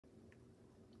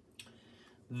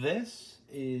This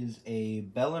is a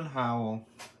Bell Howell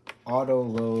auto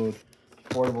load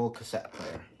portable cassette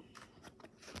player.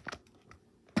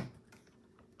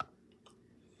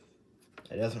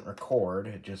 It doesn't record,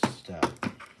 it just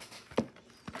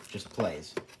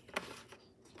plays.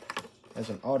 It has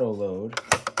an auto load,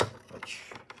 which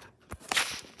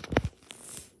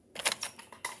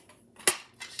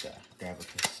just grab a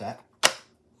cassette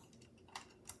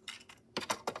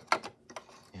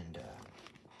and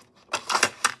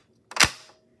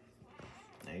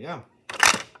there you go.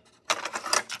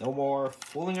 No more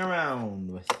fooling around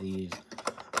with these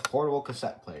portable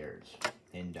cassette players.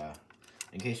 And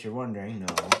in case you're wondering,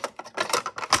 no,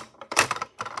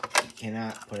 you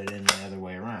cannot put it in the other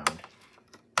way around.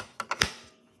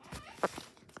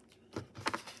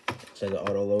 It says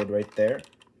auto load right there,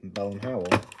 Bell Howell.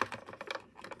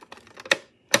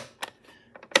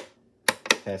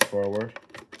 Fast forward,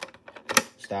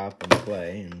 stop and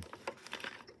play, and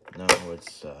no,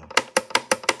 it's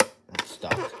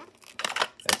stuck.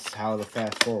 That's how the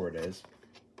fast forward is.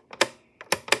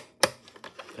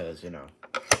 Because, you know,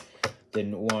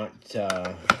 didn't want,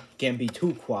 can't be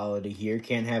too quality here.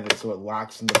 Can't have it so it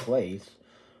locks into place.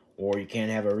 Or you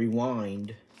can't have a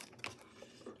rewind.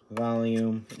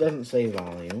 Volume. It doesn't say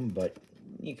volume, but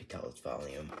you can tell it's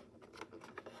volume.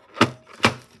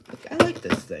 Look, I like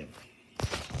this thing.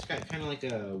 It's got kind of like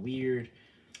a weird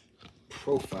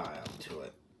profile to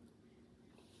it.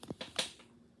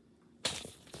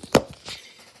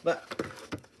 But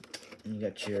you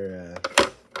got your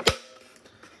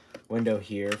window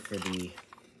here for the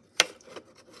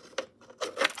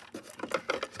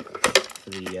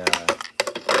so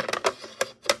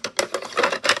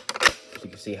you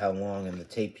can see how long in the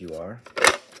tape you are.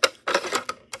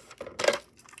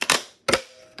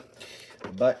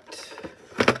 But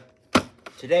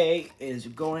today is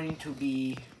going to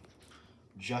be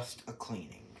just a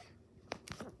cleaning.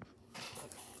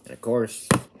 And of course,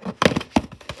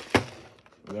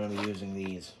 we're going to be using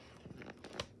these.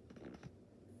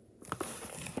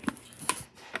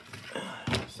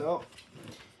 So,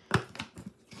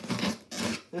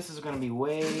 this is going to be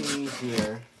way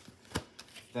easier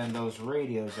than those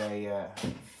radios I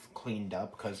cleaned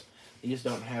up, because these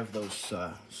don't have those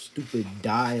stupid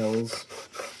dials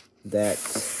that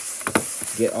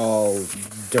get all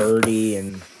dirty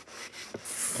and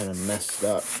kind of messed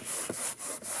up.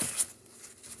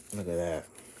 Look at that.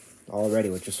 Already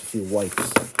with just a few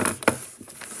wipes.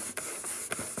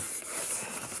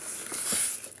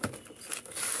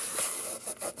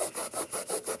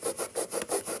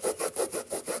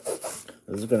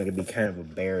 This is going to be kind of a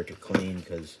bear to clean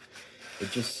because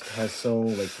it just has so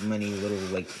many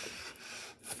little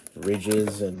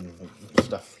ridges and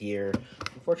stuff here.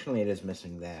 Unfortunately, it is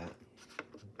missing that.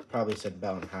 Probably said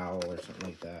Bell Howell or something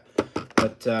like that.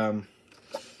 But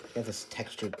got this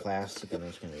textured plastic, and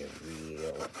it's going to be a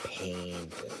real pain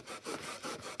to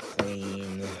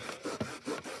clean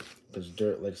because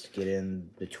dirt likes to get in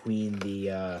between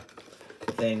the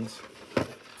things.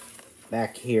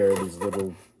 Back here, these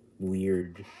little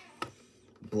weird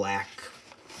black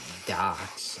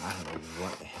dots. I don't know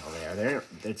what the hell they are.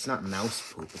 It's not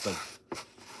mouse poop. It's like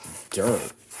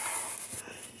dirt.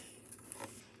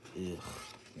 Ugh. I'm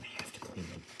gonna have to clean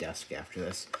my desk after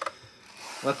this.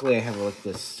 Luckily, I have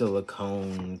this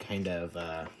silicone kind of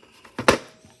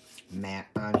mat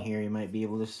on here. You might be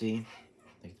able to see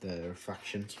the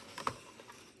reflections,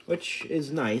 which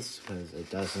is nice because it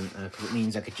doesn't. It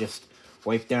means I could just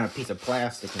wipe down a piece of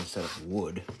plastic instead of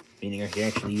wood. Meaning I can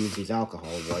actually use these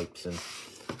alcohol wipes and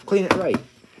clean it right.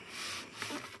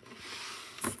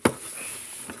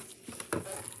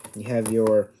 You have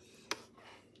your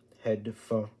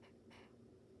headphone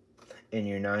and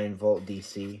your 9-volt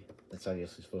DC. That's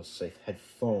obviously supposed to say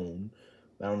headphone.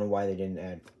 I don't know why they didn't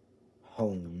add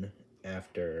hone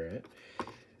after it.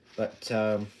 But,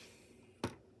 yeah,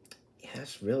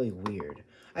 that's really weird.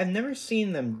 I've never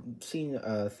seen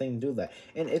a thing do that.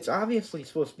 And it's obviously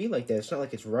supposed to be like that. It's not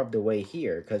like it's rubbed away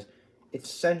here, because it's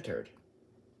centered.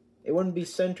 It wouldn't be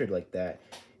centered like that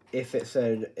if it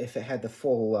had the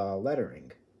full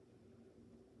lettering.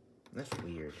 That's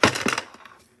weird.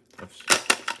 Let's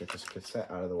get this cassette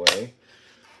out of the way.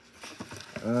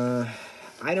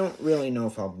 I don't really know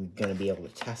if I'm going to be able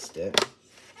to test it.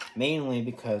 Mainly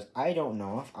because I don't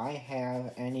know if I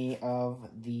have any of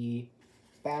the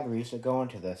batteries that go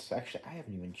into this. Actually, I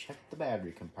haven't even checked the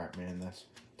battery compartment in this.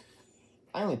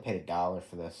 I only paid $1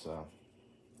 for this, so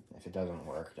if it doesn't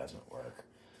work, it doesn't work.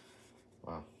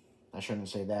 Well, I shouldn't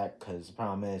say that, because the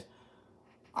problem is,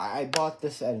 I bought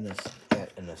this at an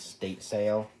estate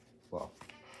sale. Well,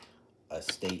 a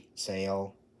state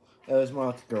sale It was more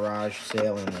like a garage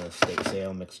sale and an estate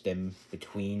sale mixed in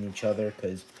between each other,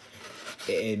 because,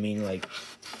 I mean, like,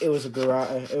 it was a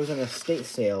garage, it was an estate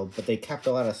sale, but they kept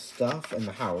a lot of stuff in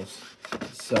the house,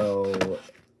 so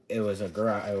it was a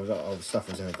garage, all the stuff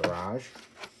was in a garage.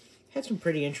 Had some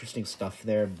pretty interesting stuff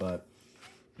there, but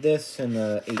this and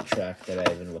the 8-track that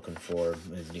I've been looking for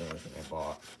is the only thing I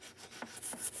bought.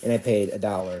 And I paid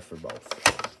 $1 for both,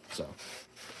 so.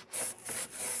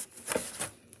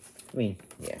 I mean,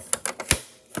 yeah.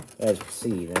 As you can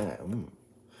see,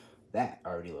 that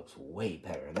already looks way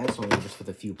better. And that's only just with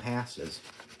a few passes.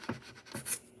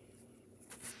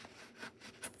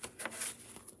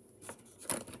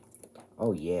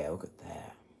 Oh yeah, look at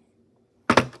that.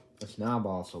 This knob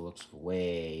also looks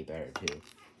way better too.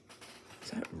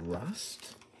 Is that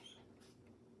rust?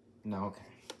 No, okay.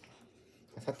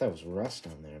 I thought that was rust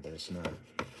on there, but it's not.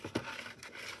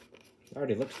 It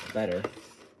already looks better.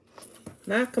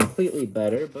 Not completely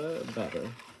better, but better.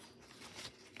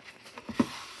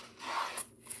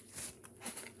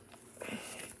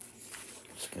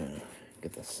 Just gonna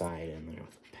get the side in there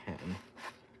with a pen.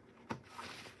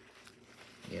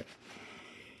 Yep.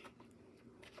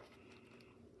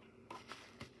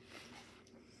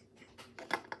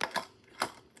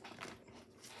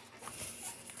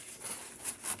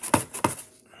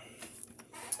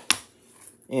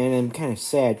 And I'm kind of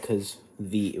sad because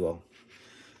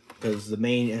because the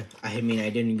main, I mean,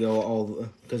 I didn't go all,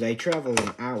 because I traveled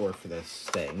an hour for this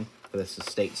thing, for this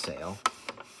estate sale,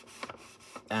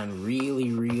 on really,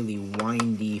 really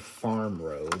windy farm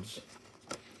roads,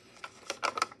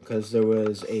 because there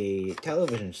was a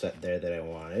television set there that I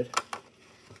wanted,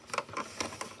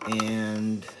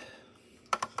 and,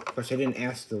 of course, I didn't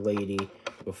ask the lady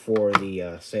before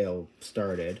the sale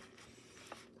started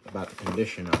about the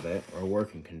condition of it, or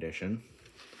working condition.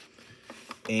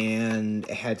 And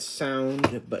it had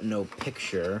sound, but no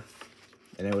picture.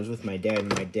 And I was with my dad,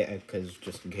 because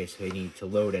just in case they need to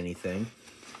load anything.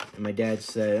 And my dad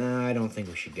said, I don't think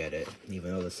we should get it, even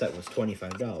though the set was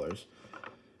 $25.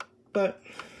 But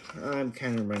I'm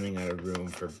kind of running out of room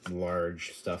for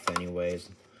large stuff anyways.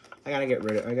 I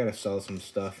gotta sell some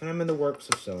stuff, and I'm in the works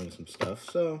of selling some stuff,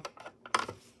 so,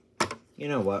 you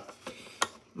know what.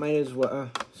 Might as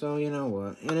well, so you know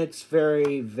what, and it's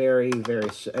very, very, very,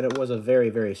 and it was a very,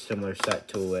 very similar set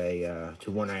to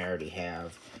to one I already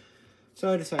have,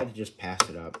 so I decided to just pass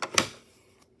it up.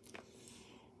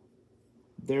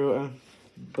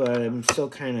 But I'm still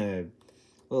kind of a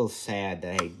little sad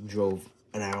that I drove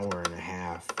an hour and a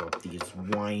half up these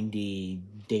windy,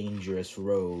 dangerous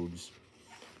roads,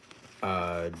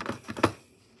 for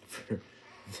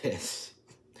this.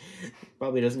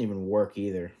 Probably doesn't even work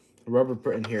either. The rubber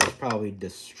print in here is probably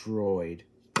destroyed.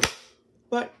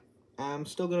 But I'm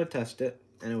still going to test it,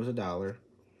 and it was $1. There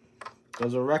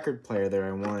was a record player there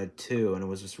I wanted too, and it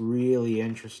was this really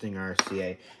interesting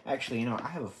RCA. Actually, you know, I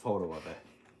have a photo of it.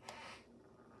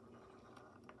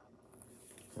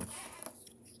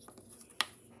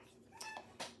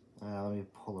 Let me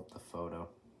pull up the photo.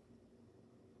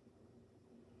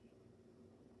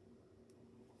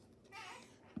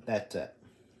 That's it.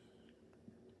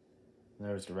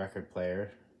 There's the record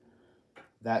player.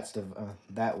 That's the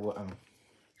that was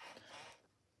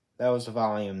the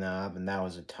volume knob, and that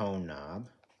was a tone knob.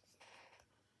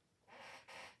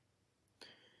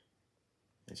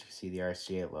 As you can see, the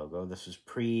RCA logo. This was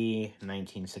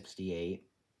pre-1968.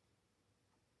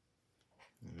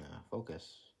 And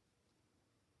focus.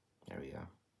 There we go.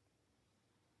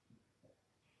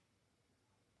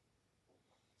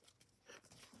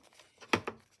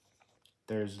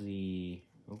 There's the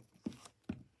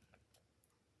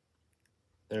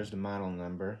model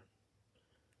number.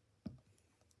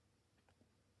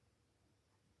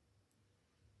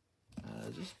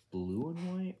 Is this blue and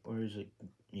white, or is it,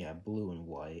 yeah, blue and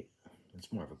white.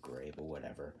 It's more of a gray, but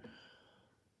whatever.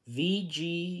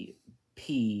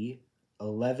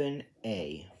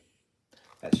 VGP11A.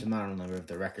 That's the model number of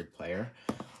the record player.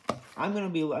 I'm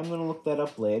gonna look that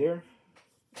up later.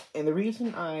 And the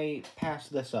reason I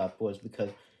passed this up was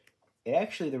because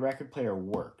the record player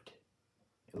worked.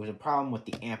 It was a problem with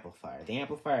the amplifier. The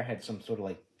amplifier had some sort of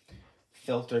like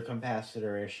filter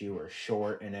capacitor issue or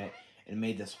short in it, and it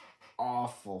made this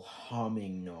awful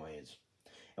humming noise.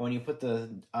 And when you put the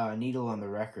needle on the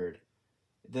record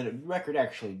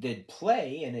actually did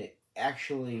play, and it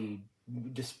actually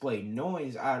displayed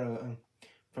noise out of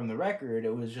from the record.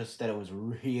 It was just that it was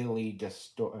really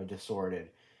distorted.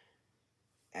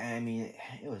 And I mean,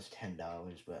 it was $10,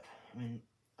 but I mean,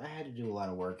 I had to do a lot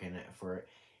of work in it for it,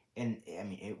 and I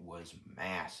mean, it was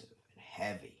massive and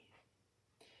heavy.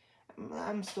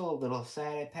 I'm still a little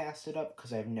sad I passed it up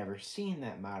because I've never seen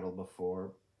that model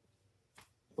before,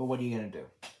 But what are you going to do?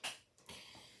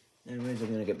 Anyways, I'm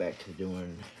going to get back to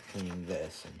cleaning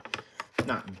this and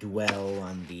not dwell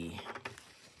on the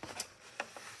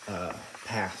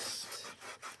past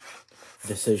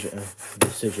decisions.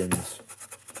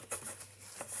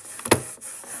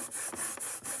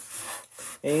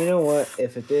 And you know what?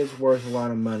 If it is worth a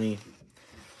lot of money,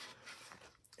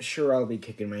 sure, I'll be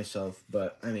kicking myself,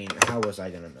 but, I mean, how was I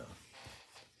going to know?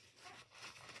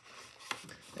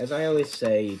 As I always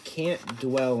say, you can't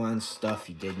dwell on stuff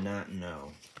you did not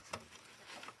know.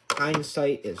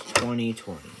 Hindsight is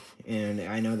 20/20, and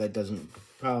I know that doesn't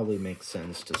probably make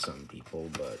sense to some people,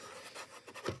 but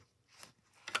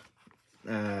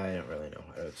I don't really know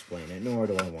how to explain it, nor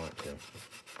do I want to.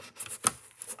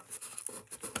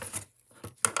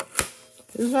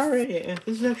 This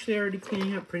is actually already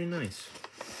cleaning up pretty nice.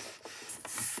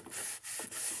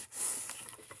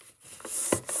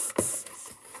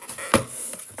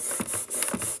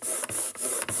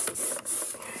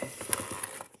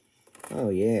 Oh,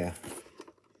 yeah.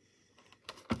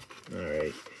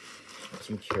 Alright.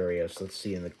 I'm curious. Let's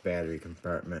see in the battery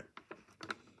compartment.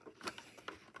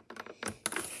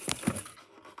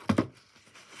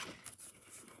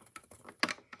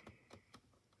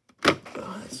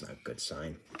 Oh, that's not a good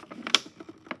sign.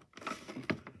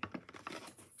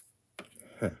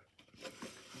 Huh.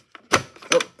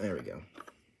 Oh, there we go.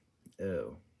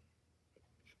 Oh.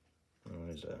 Oh,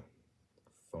 there's a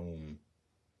foam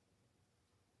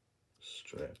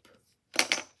strip.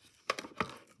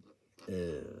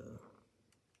 Ew.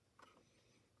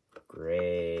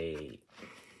 Great.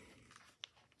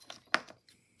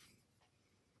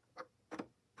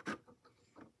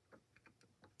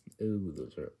 Ooh,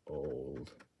 those are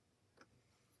old.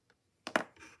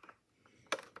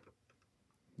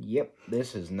 Yep,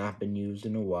 this has not been used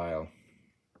in a while.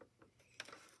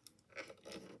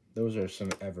 Those are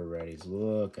some Ever-Readies.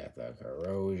 Look at the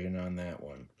corrosion on that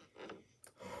one.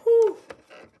 Whew.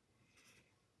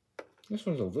 This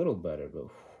one's a little better, but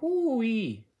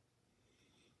whoo-wee.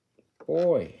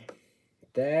 Boy,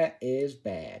 that is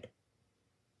bad.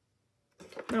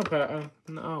 No,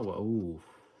 ooh.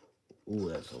 Ooh,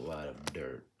 that's a lot of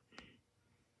dirt.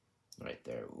 Right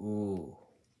there. Ooh.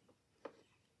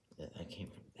 That came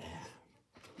from that.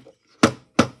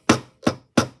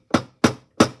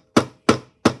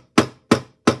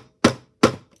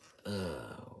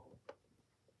 Oh.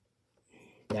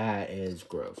 That is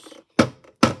gross.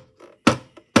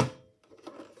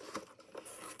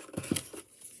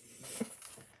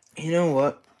 You know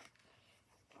what?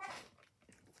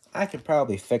 I could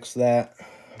probably fix that,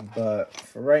 but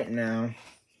for right now,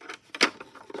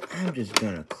 I'm just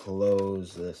gonna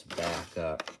close this back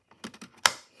up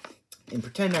and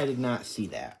pretend I did not see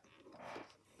that.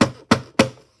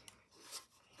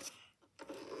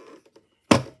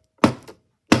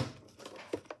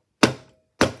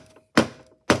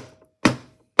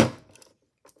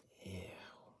 Ew.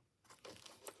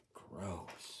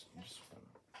 Gross. I'm just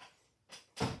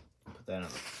gonna put that on the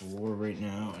floor right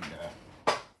now and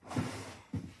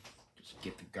just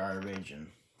get the garbage and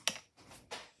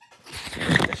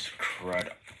get this crud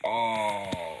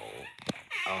all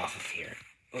off of here.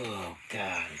 Oh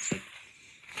god, it's like,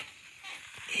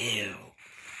 ew.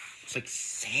 It's like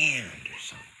sand or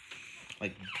something.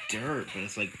 Like dirt, but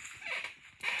it's like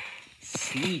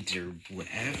seeds or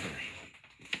whatever.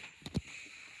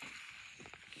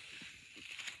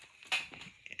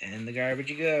 And the garbage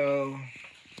you go.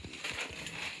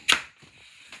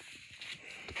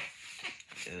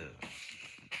 Ew.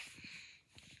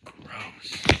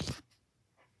 Gross.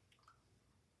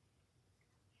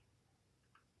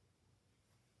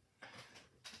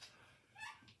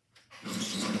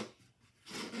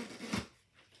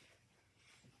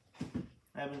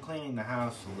 I've been cleaning the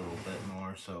house a little bit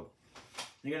more, so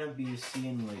you're gonna be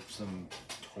seeing like some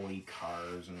toy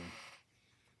cars and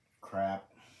crap.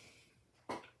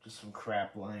 Just some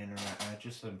crap lying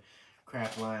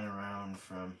around,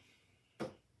 from a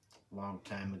long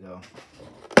time ago.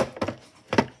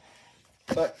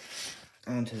 But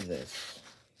onto this.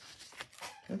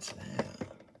 What's that?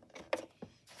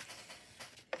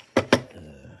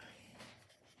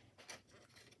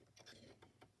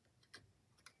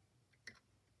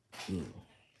 Ooh.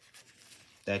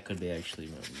 That could be actually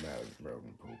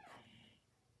rodent poop.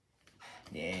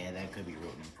 Yeah, that could be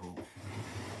rodent poop.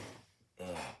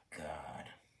 Oh, God.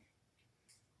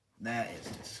 That is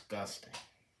disgusting.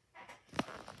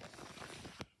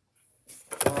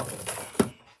 Oh.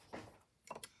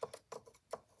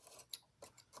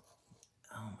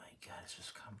 Oh my God, it's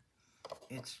just come.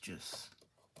 It's just.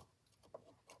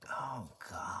 Oh,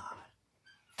 God.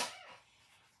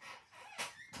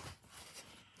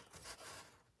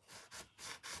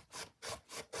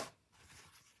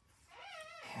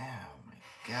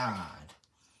 God.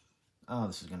 Oh,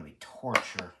 this is going to be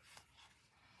torture.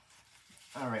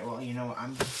 Alright, well, you know,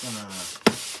 I'm just going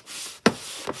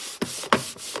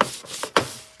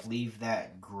to leave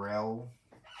that grill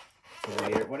for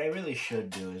later. What I really should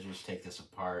do is just take this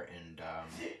apart and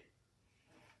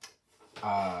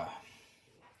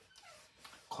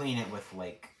clean it with,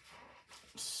 like,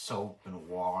 soap and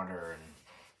water, and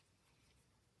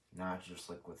not just,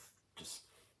 like, with just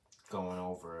going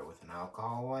over it with an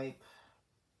alcohol wipe.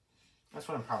 That's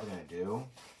what I'm probably going to do.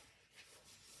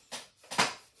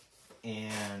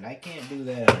 And I can't do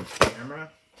that on camera.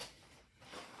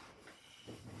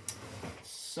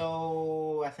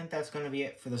 So I think that's going to be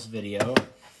it for this video.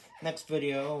 Next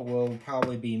video will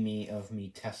probably be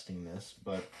me testing this,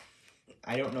 but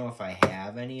I don't know if I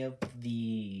have any of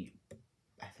the,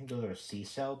 I think those are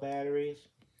C-cell batteries.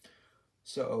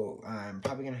 So I'm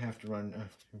probably going to have to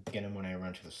get them when I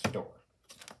run to the store.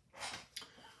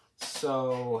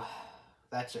 So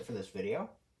that's it for this video.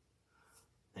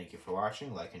 Thank you for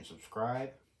watching. Like and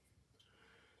subscribe.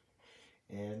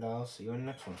 And I'll see you in the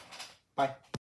next one. Bye.